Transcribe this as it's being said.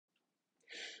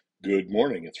Good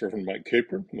morning. It's Reverend Mike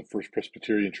Capron from the First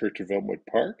Presbyterian Church of Elmwood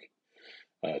Park.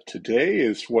 Today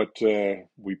is what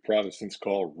we Protestants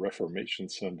call Reformation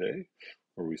Sunday,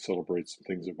 where we celebrate some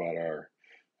things about our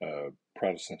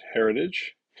Protestant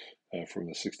heritage from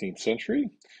the 16th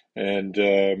century. And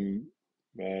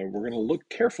we're going to look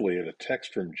carefully at a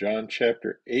text from John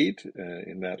chapter 8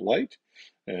 in that light.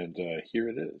 And here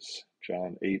it is,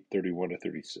 John 8:31 to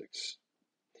 36.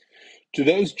 To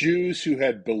those Jews who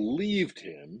had believed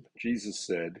him, Jesus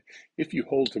said, "If you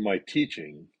hold to my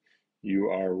teaching, you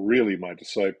are really my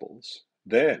disciples.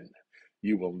 Then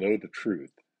you will know the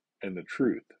truth, and the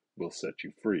truth will set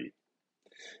you free."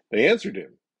 They answered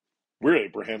him, "We're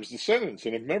Abraham's descendants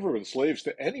and have never been slaves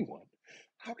to anyone.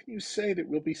 How can you say that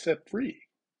we'll be set free?"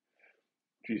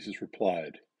 Jesus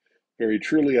replied, "Very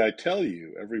truly I tell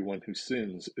you, everyone who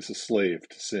sins is a slave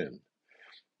to sin.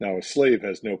 Now a slave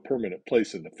has no permanent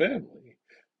place in the family,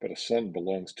 but a son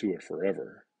belongs to it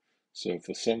forever. So if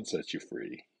the Son sets you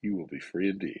free, you will be free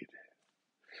indeed."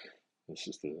 This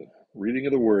is the reading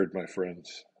of the word, my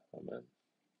friends. Amen.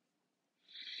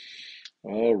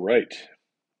 All right.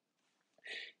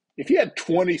 If you had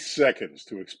 20 seconds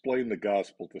to explain the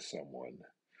gospel to someone,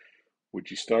 would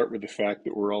you start with the fact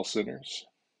that we're all sinners?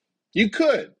 You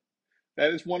could.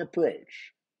 That is one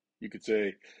approach. You could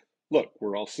say, look,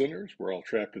 we're all sinners. We're all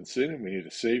trapped in sin and we need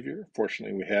a Savior.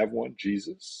 Fortunately, we have one,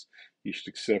 Jesus. You should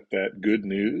accept that good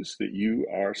news that you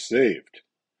are saved.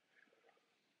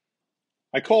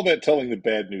 I call that telling the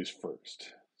bad news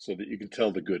first, so that you can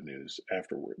tell the good news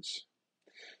afterwards.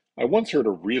 I once heard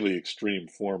a really extreme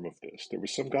form of this. There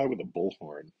was some guy with a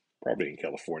bullhorn, probably in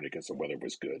California because the weather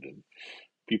was good, and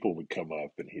people would come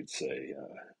up and he'd say,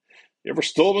 "You ever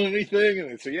stolen anything?" And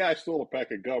they'd say, "Yeah, I stole a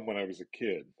pack of gum when I was a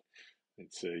kid."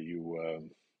 They'd say,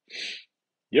 "You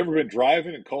ever been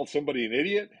driving and called somebody an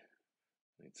idiot?"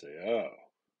 They'd say, "Oh."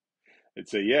 They'd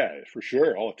say, "Yeah, for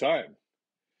sure, all the time."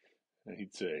 And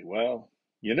he'd say, "Well,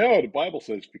 the Bible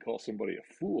says if you call somebody a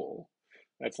fool,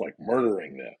 that's like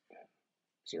murdering them."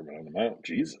 Sermon on the Mount,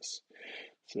 Jesus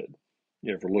said,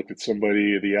 "You ever looked at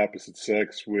somebody of the opposite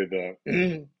sex with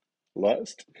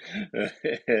lust?"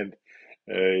 And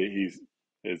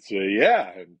he'd say,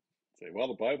 "Yeah." And say, "Well,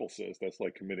 the Bible says that's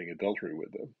like committing adultery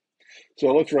with them.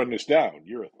 So let's run this down.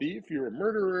 You're a thief, you're a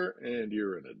murderer, and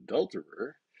you're an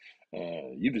adulterer.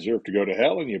 You deserve to go to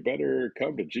hell, and you better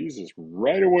come to Jesus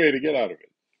right away to get out of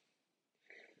it."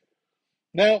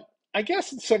 Now, I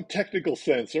guess in some technical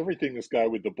sense, everything this guy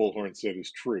with the bullhorn said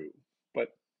is true,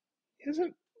 but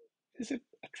isn't is it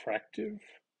attractive?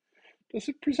 Does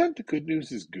it present the good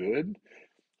news as good?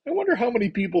 I wonder how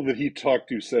many people that he talked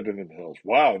to said to themselves,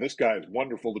 "Wow, this guy is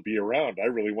wonderful to be around. I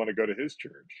really want to go to his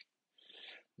church."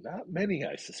 Not many,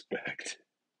 I suspect.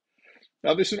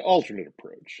 Now, there's an alternate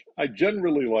approach. I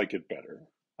generally like it better.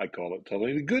 I call it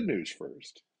telling the good news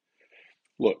first.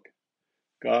 Look,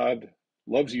 God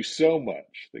loves you so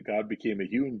much that God became a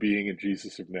human being in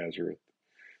Jesus of Nazareth.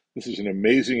 This is an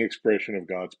amazing expression of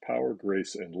God's power,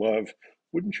 grace, and love.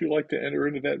 Wouldn't you like to enter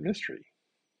into that mystery?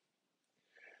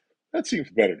 That seems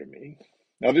better to me.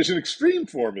 Now, there's an extreme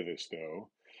form of this, though,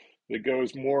 that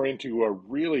goes more into a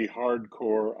really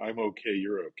hardcore, "I'm okay,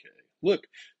 you're okay." Look,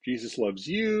 Jesus loves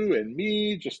you and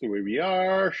me just the way we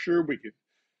are. Sure, we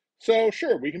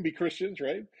can be Christians,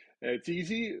 right? It's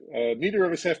easy. Neither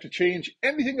of us have to change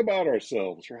anything about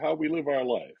ourselves or how we live our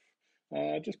life.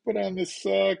 Just put on this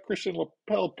Christian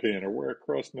lapel pin or wear a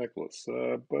cross necklace,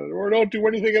 or don't do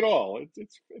anything at all.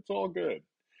 It's all good.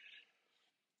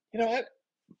 You know, I,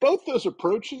 both those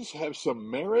approaches have some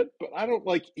merit, but I don't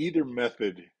like either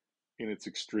method in its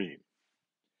extreme.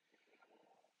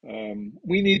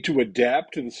 We need to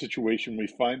adapt to the situation we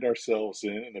find ourselves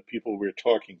in and the people we're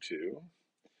talking to.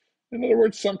 In other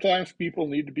words, sometimes people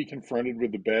need to be confronted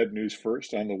with the bad news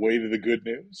first on the way to the good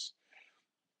news,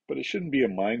 but it shouldn't be a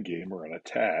mind game or an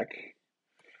attack.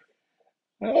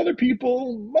 Now,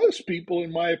 most people,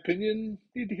 in my opinion,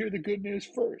 need to hear the good news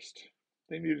first.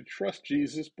 They need to trust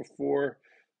Jesus before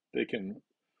they can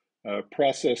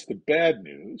process the bad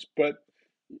news, but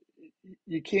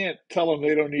you can't tell them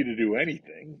they don't need to do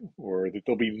anything or that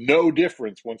there'll be no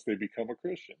difference once they become a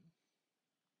Christian.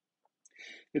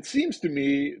 It seems to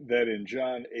me that in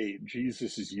John 8,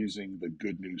 Jesus is using the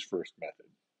good news first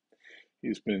method.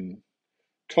 He's been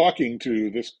talking to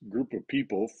this group of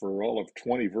people for all of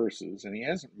 20 verses, and he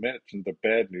hasn't mentioned the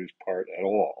bad news part at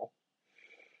all.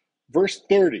 Verse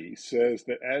 30 says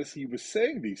that as he was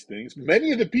saying these things,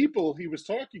 many of the people he was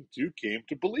talking to came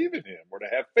to believe in him or to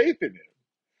have faith in him.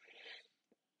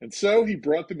 And so he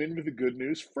brought them in with the good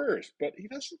news first, but he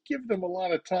doesn't give them a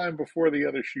lot of time before the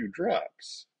other shoe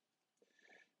drops.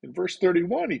 In verse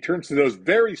 31, he turns to those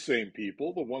very same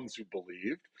people, the ones who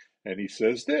believed, and he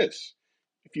says this: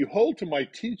 "If you hold to my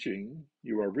teaching,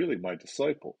 you are really my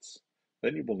disciples.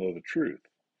 Then you will know the truth,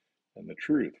 and the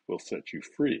truth will set you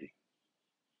free."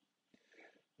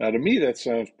 Now, to me, that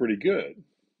sounds pretty good.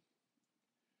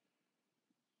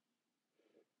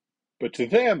 But to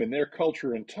them, in their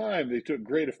culture and time, they took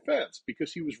great offense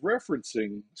because he was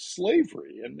referencing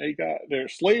slavery, and their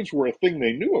slaves were a thing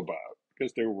they knew about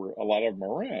because there were a lot of them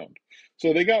around.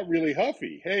 So they got really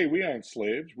huffy. Hey, we aren't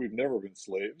slaves. We've never been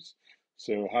slaves.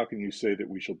 So how can you say that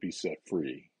we shall be set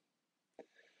free?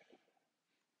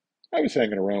 I was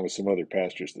hanging around with some other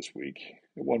pastors this week.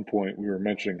 At one point, we were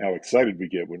mentioning how excited we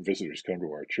get when visitors come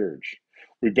to our church.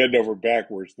 We bend over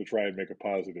backwards to try and make a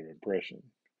positive impression.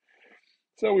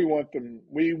 So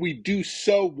we do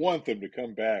so want them to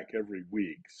come back every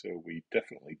week, so we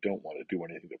definitely don't want to do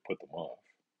anything to put them off.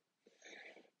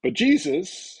 But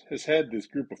Jesus has had this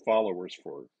group of followers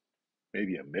for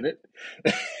maybe a minute,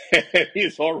 and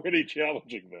he's already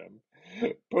challenging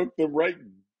them. Poke them right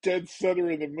dead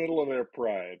center in the middle of their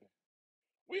pride.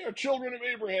 "We are children of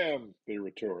Abraham," they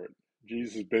retort.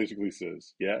 Jesus basically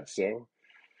says, "Yeah, so?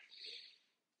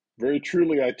 Very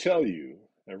truly I tell you,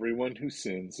 everyone who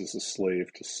sins is a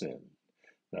slave to sin.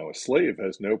 Now a slave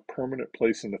has no permanent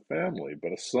place in the family,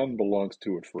 but a son belongs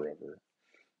to it forever.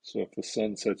 So if the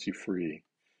Son sets you free,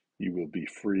 you will be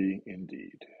free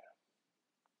indeed."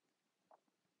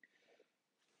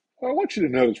 I want you to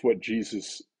notice what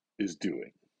Jesus is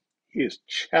doing. He is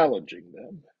challenging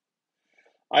them.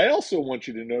 I also want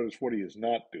you to notice what he is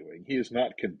not doing. He is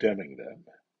not condemning them.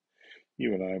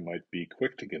 You and I might be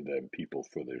quick to condemn people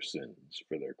for their sins,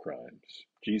 for their crimes.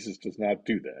 Jesus does not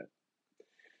do that.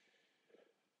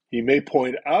 He may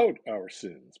point out our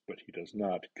sins, but he does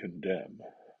not condemn.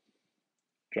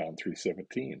 John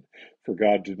 3:17, "For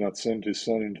God did not send his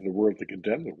Son into the world to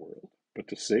condemn the world, but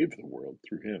to save the world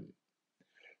through him."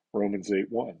 Romans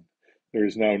 8:1, "There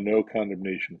is now no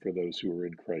condemnation for those who are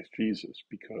in Christ Jesus,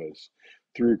 because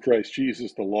through Christ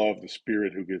Jesus the law of the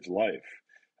Spirit who gives life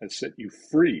has set you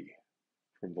free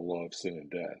from the law of sin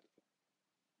and death."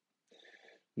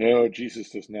 No,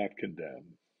 Jesus does not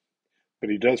condemn, but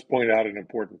he does point out an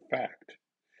important fact.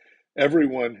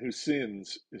 Everyone who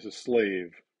sins is a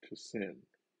slave to sin.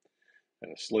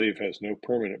 And a slave has no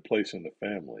permanent place in the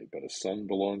family, but a son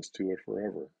belongs to it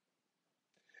forever.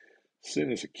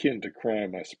 Sin is akin to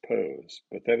crime, I suppose,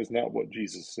 but that is not what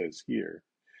Jesus says here.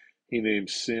 He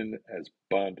names sin as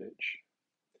bondage.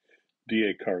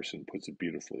 D.A. Carson puts it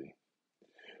beautifully.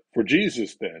 For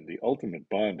Jesus, then, the ultimate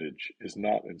bondage is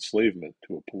not enslavement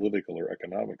to a political or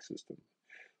economic system,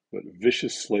 but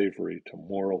vicious slavery to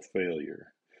moral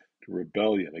failure, to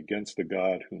rebellion against the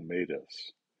God who made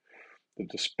us. The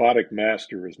despotic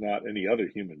master is not any other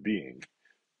human being,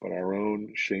 but our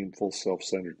own shameful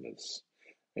self-centeredness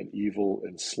and evil,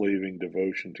 enslaving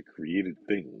devotion to created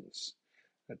things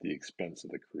at the expense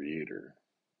of the Creator.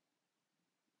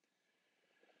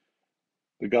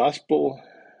 The gospel,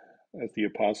 as the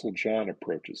Apostle John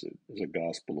approaches it, is a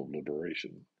gospel of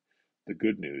liberation. The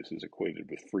good news is equated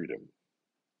with freedom.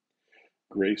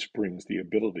 Grace brings the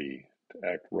ability to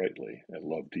act rightly and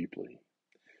love deeply.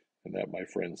 And that, my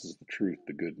friends, is the truth,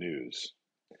 the good news.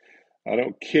 I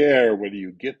don't care whether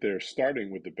you get there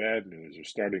starting with the bad news or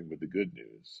starting with the good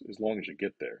news, as long as you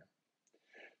get there.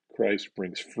 Christ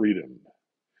brings freedom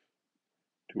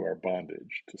to our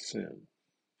bondage to sin.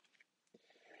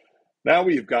 Now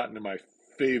we have gotten to my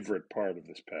favorite part of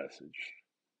this passage.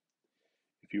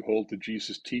 If you hold to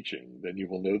Jesus' teaching, then you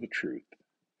will know the truth,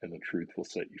 and the truth will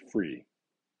set you free.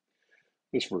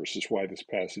 This verse is why this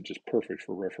passage is perfect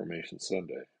for Reformation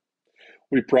Sunday.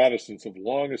 We Protestants have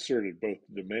long asserted both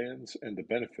the demands and the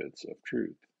benefits of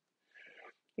truth.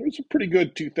 There was a pretty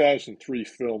good 2003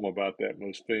 film about that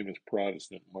most famous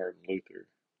Protestant, Martin Luther.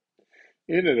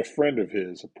 In it, a friend of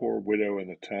his, a poor widow in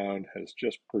the town, has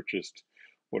just purchased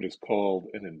what is called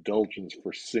an indulgence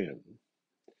for sin.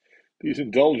 These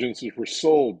indulgences were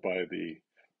sold by the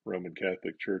Roman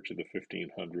Catholic Church in the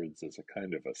 1500s as a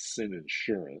kind of a sin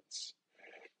insurance.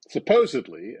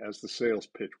 Supposedly, as the sales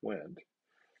pitch went,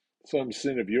 some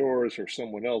sin of yours or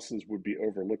someone else's would be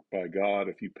overlooked by God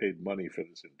if you paid money for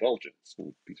this indulgence, a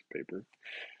piece of paper.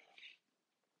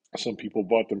 Some people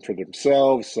bought them for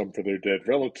themselves, some for their dead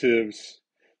relatives.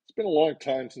 It's been a long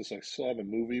time since I saw the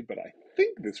movie, but I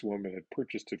think this woman had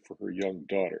purchased it for her young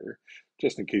daughter,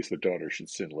 just in case the daughter should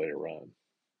sin later on.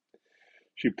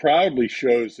 She proudly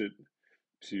shows it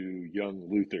to young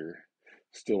Luther,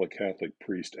 still a Catholic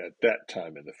priest at that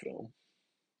time in the film.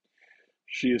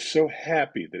 She is so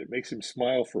happy that it makes him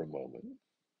smile for a moment,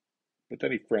 but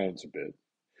then he frowns a bit.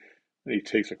 And he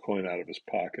takes a coin out of his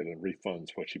pocket and refunds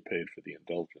what she paid for the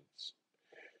indulgence.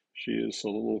 She is a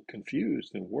little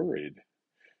confused and worried,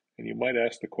 and you might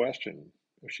ask the question,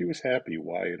 if she was happy,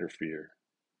 why interfere?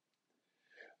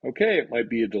 Okay, it might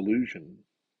be a delusion,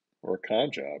 or a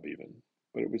con job even,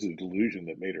 but it was a delusion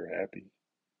that made her happy.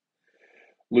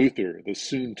 Luther, the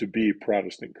soon-to-be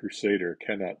Protestant crusader,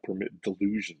 cannot permit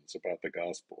delusions about the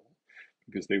gospel,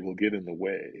 because they will get in the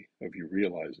way of you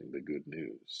realizing the good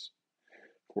news.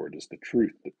 For it is the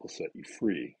truth that will set you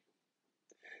free.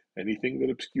 Anything that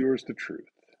obscures the truth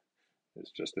is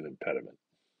just an impediment.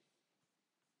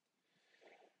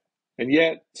 And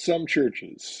yet, some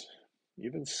churches,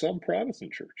 even some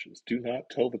Protestant churches, do not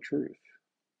tell the truth.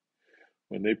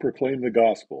 When they proclaim the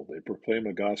gospel, they proclaim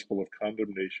a gospel of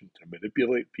condemnation to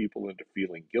manipulate people into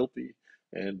feeling guilty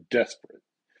and desperate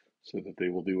so that they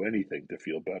will do anything to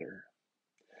feel better.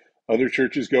 Other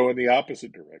churches go in the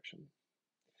opposite direction.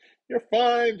 You're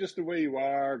fine just the way you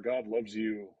are. God loves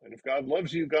you. And if God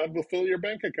loves you, God will fill your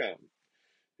bank account.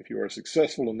 If you are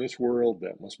successful in this world,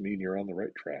 that must mean you're on the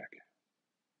right track.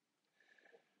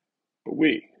 But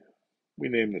we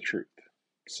name the truth.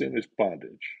 Sin is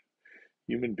bondage.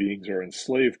 Human beings are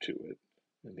enslaved to it,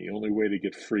 and the only way to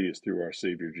get free is through our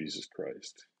Savior Jesus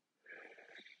Christ.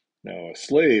 Now, a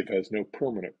slave has no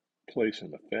permanent place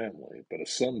in the family, but a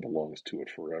son belongs to it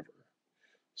forever.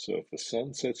 So if the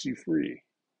Son sets you free,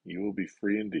 you will be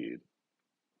free indeed.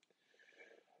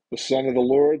 The Son of the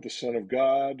Lord, the Son of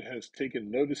God, has taken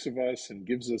notice of us and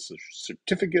gives us a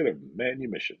certificate of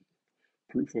manumission,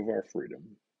 proof of our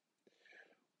freedom.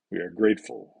 We are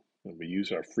grateful, and we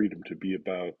use our freedom to be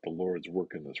about the Lord's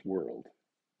work in this world.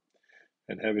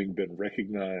 And having been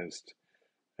recognized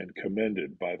and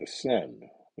commended by the Son,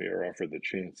 we are offered the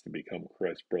chance to become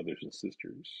Christ's brothers and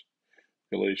sisters.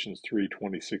 Galatians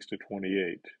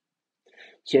 3:26-28.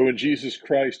 So in Jesus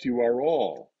Christ you are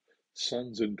all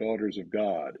sons and daughters of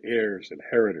God, heirs and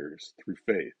heritors through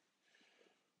faith.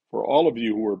 For all of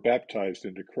you who were baptized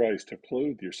into Christ have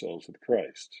clothed yourselves with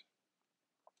Christ.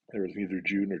 There is neither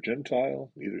Jew nor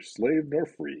Gentile, neither slave nor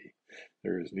free.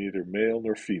 There is neither male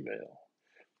nor female,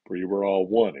 for you are all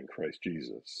one in Christ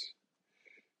Jesus.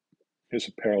 Here's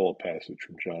a parallel passage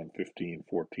from John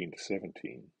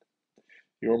 15:14-17.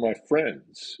 You are my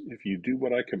friends if you do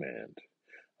what I command.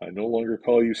 I no longer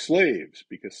call you slaves,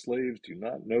 because slaves do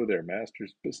not know their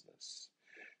master's business.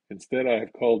 Instead, I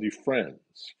have called you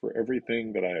friends, for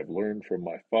everything that I have learned from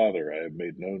my Father I have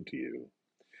made known to you.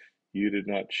 You did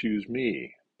not choose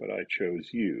me, but I chose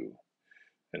you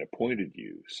and appointed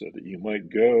you so that you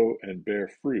might go and bear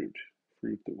fruit,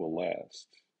 fruit that will last.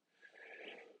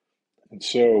 And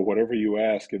so, whatever you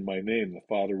ask in my name, the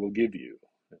Father will give you.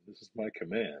 And this is my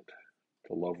command,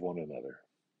 to love one another.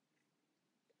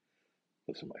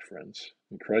 Listen, my friends,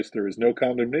 in Christ there is no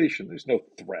condemnation, there's no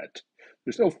threat,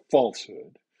 there's no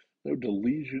falsehood, no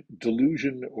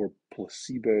delusion or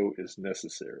placebo is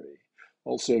necessary.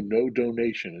 Also, no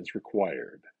donation is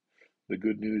required. The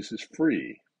good news is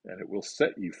free, and it will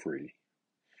set you free.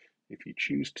 If you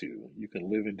choose to, you can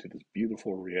live into this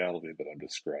beautiful reality that I'm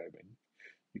describing.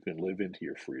 You can live into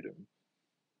your freedom.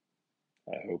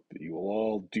 I hope that you will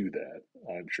all do that.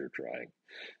 I'm sure trying.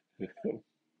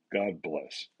 God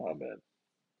bless. Amen.